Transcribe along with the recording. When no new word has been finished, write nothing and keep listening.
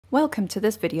Welcome to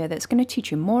this video that's going to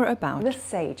teach you more about the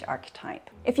Sage Archetype.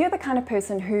 If you're the kind of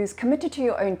person who's committed to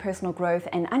your own personal growth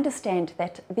and understand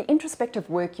that the introspective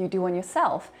work you do on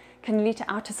yourself can lead to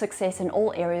outer success in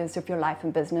all areas of your life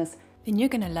and business, then you're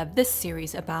going to love this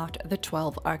series about the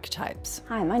 12 archetypes.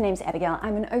 Hi, my name's Abigail.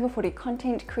 I'm an over 40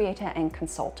 content creator and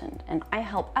consultant, and I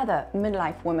help other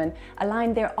midlife women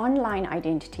align their online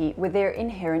identity with their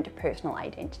inherent personal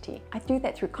identity. I do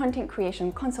that through content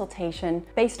creation consultation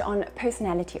based on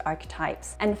personality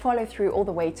archetypes and follow through all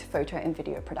the way to photo and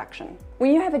video production.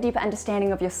 When you have a deeper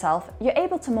understanding of yourself, you're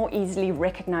able to more easily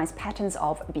recognize patterns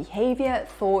of behavior,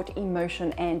 thought,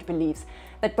 emotion, and beliefs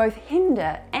that both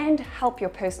hinder and help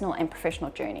your personal and professional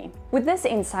journey. With this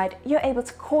insight, you're able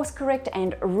to course correct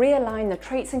and realign the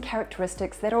traits and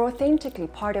characteristics that are authentically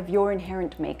part of your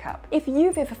inherent makeup. If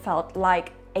you've ever felt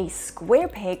like a square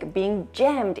peg being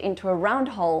jammed into a round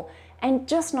hole and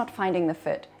just not finding the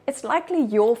fit, it's likely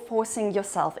you're forcing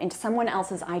yourself into someone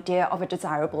else's idea of a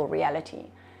desirable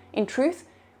reality. In truth,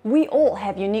 we all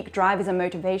have unique drivers and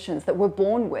motivations that we're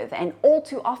born with, and all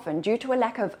too often, due to a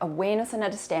lack of awareness and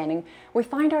understanding, we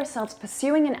find ourselves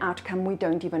pursuing an outcome we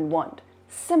don't even want,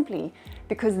 simply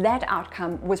because that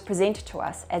outcome was presented to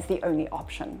us as the only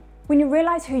option. When you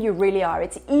realize who you really are,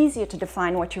 it's easier to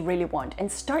define what you really want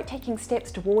and start taking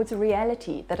steps towards a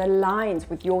reality that aligns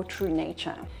with your true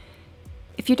nature.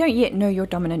 If you don't yet know your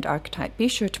dominant archetype, be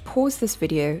sure to pause this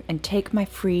video and take my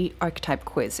free archetype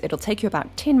quiz. It'll take you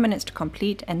about 10 minutes to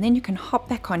complete, and then you can hop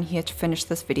back on here to finish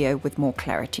this video with more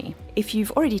clarity. If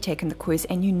you've already taken the quiz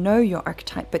and you know your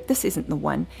archetype, but this isn't the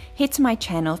one, head to my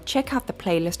channel, check out the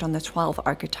playlist on the 12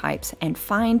 archetypes, and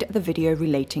find the video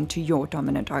relating to your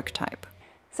dominant archetype.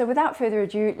 So without further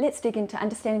ado, let's dig into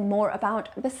understanding more about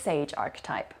the Sage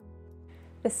archetype.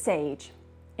 The Sage,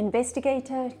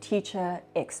 investigator, teacher,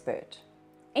 expert.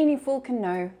 Any fool can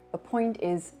know, the point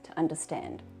is to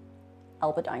understand.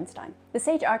 Albert Einstein. The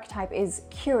Sage archetype is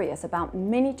curious about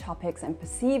many topics and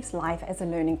perceives life as a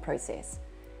learning process.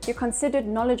 You're considered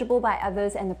knowledgeable by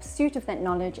others, and the pursuit of that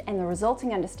knowledge and the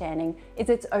resulting understanding is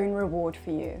its own reward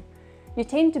for you. You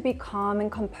tend to be calm and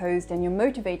composed, and you're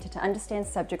motivated to understand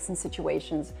subjects and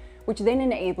situations, which then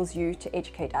enables you to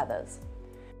educate others.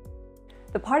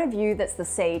 The part of you that's the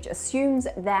Sage assumes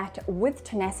that with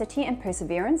tenacity and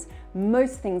perseverance,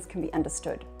 most things can be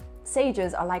understood.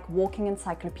 Sages are like walking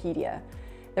encyclopedia.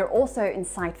 They're also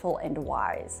insightful and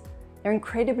wise. They're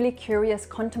incredibly curious,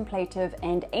 contemplative,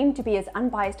 and aim to be as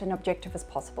unbiased and objective as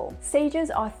possible. Sages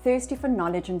are thirsty for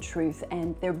knowledge and truth,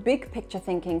 and their big picture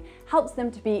thinking helps them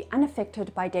to be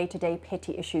unaffected by day-to-day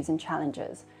petty issues and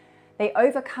challenges. They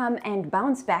overcome and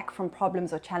bounce back from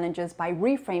problems or challenges by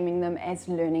reframing them as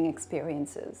learning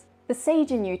experiences. The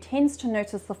Sage in you tends to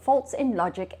notice the faults in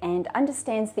logic and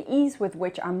understands the ease with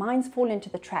which our minds fall into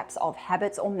the traps of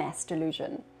habits or mass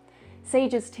delusion.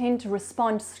 Sages tend to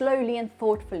respond slowly and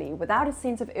thoughtfully without a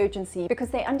sense of urgency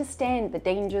because they understand the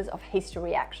dangers of hasty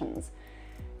reactions.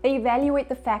 They evaluate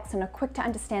the facts and are quick to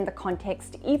understand the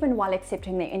context, even while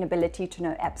accepting their inability to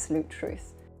know absolute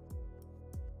truth.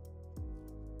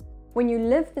 When you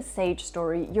live the Sage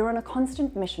story, you're on a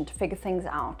constant mission to figure things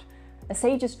out. A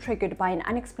Sage is triggered by an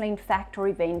unexplained fact or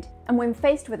event, and when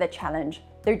faced with a challenge,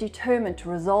 they're determined to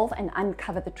resolve and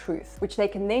uncover the truth, which they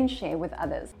can then share with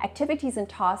others. Activities and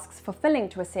tasks fulfilling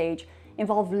to a Sage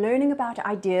involve learning about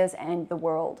ideas and the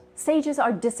world. Sages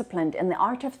are disciplined in the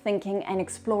art of thinking and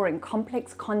exploring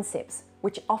complex concepts,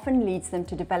 which often leads them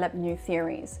to develop new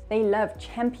theories. They love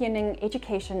championing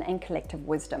education and collective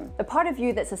wisdom. The part of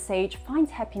you that's a Sage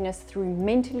finds happiness through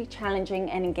mentally challenging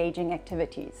and engaging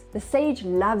activities. The Sage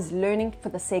loves learning for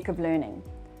the sake of learning.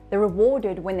 They're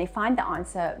rewarded when they find the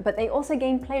answer, but they also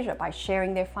gain pleasure by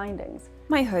sharing their findings.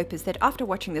 My hope is that after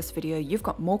watching this video, you've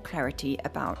got more clarity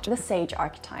about the Sage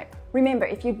archetype. Remember,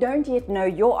 if you don't yet know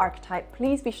your archetype,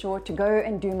 please be sure to go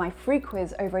and do my free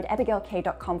quiz over at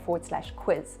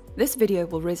abigailk.com/quiz. This video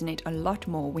will resonate a lot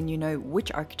more when you know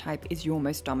which archetype is your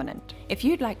most dominant. If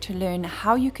you'd like to learn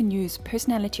how you can use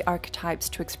personality archetypes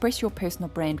to express your personal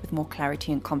brand with more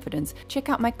clarity and confidence, check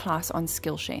out my class on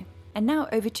Skillshare. And now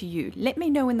over to you. Let me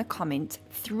know in the comments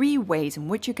 3 ways in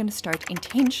which you're going to start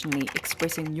intentionally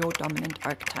expressing your dominant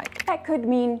archetype. That could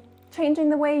mean changing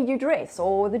the way you dress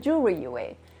or the jewelry you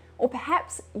wear. Or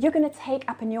perhaps you're going to take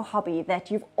up a new hobby that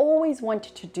you've always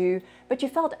wanted to do, but you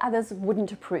felt others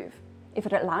wouldn't approve. If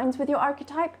it aligns with your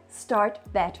archetype, start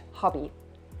that hobby.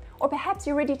 Or perhaps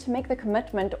you're ready to make the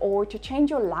commitment or to change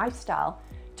your lifestyle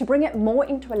to bring it more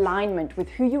into alignment with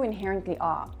who you inherently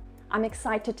are. I'm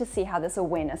excited to see how this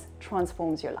awareness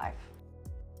transforms your life.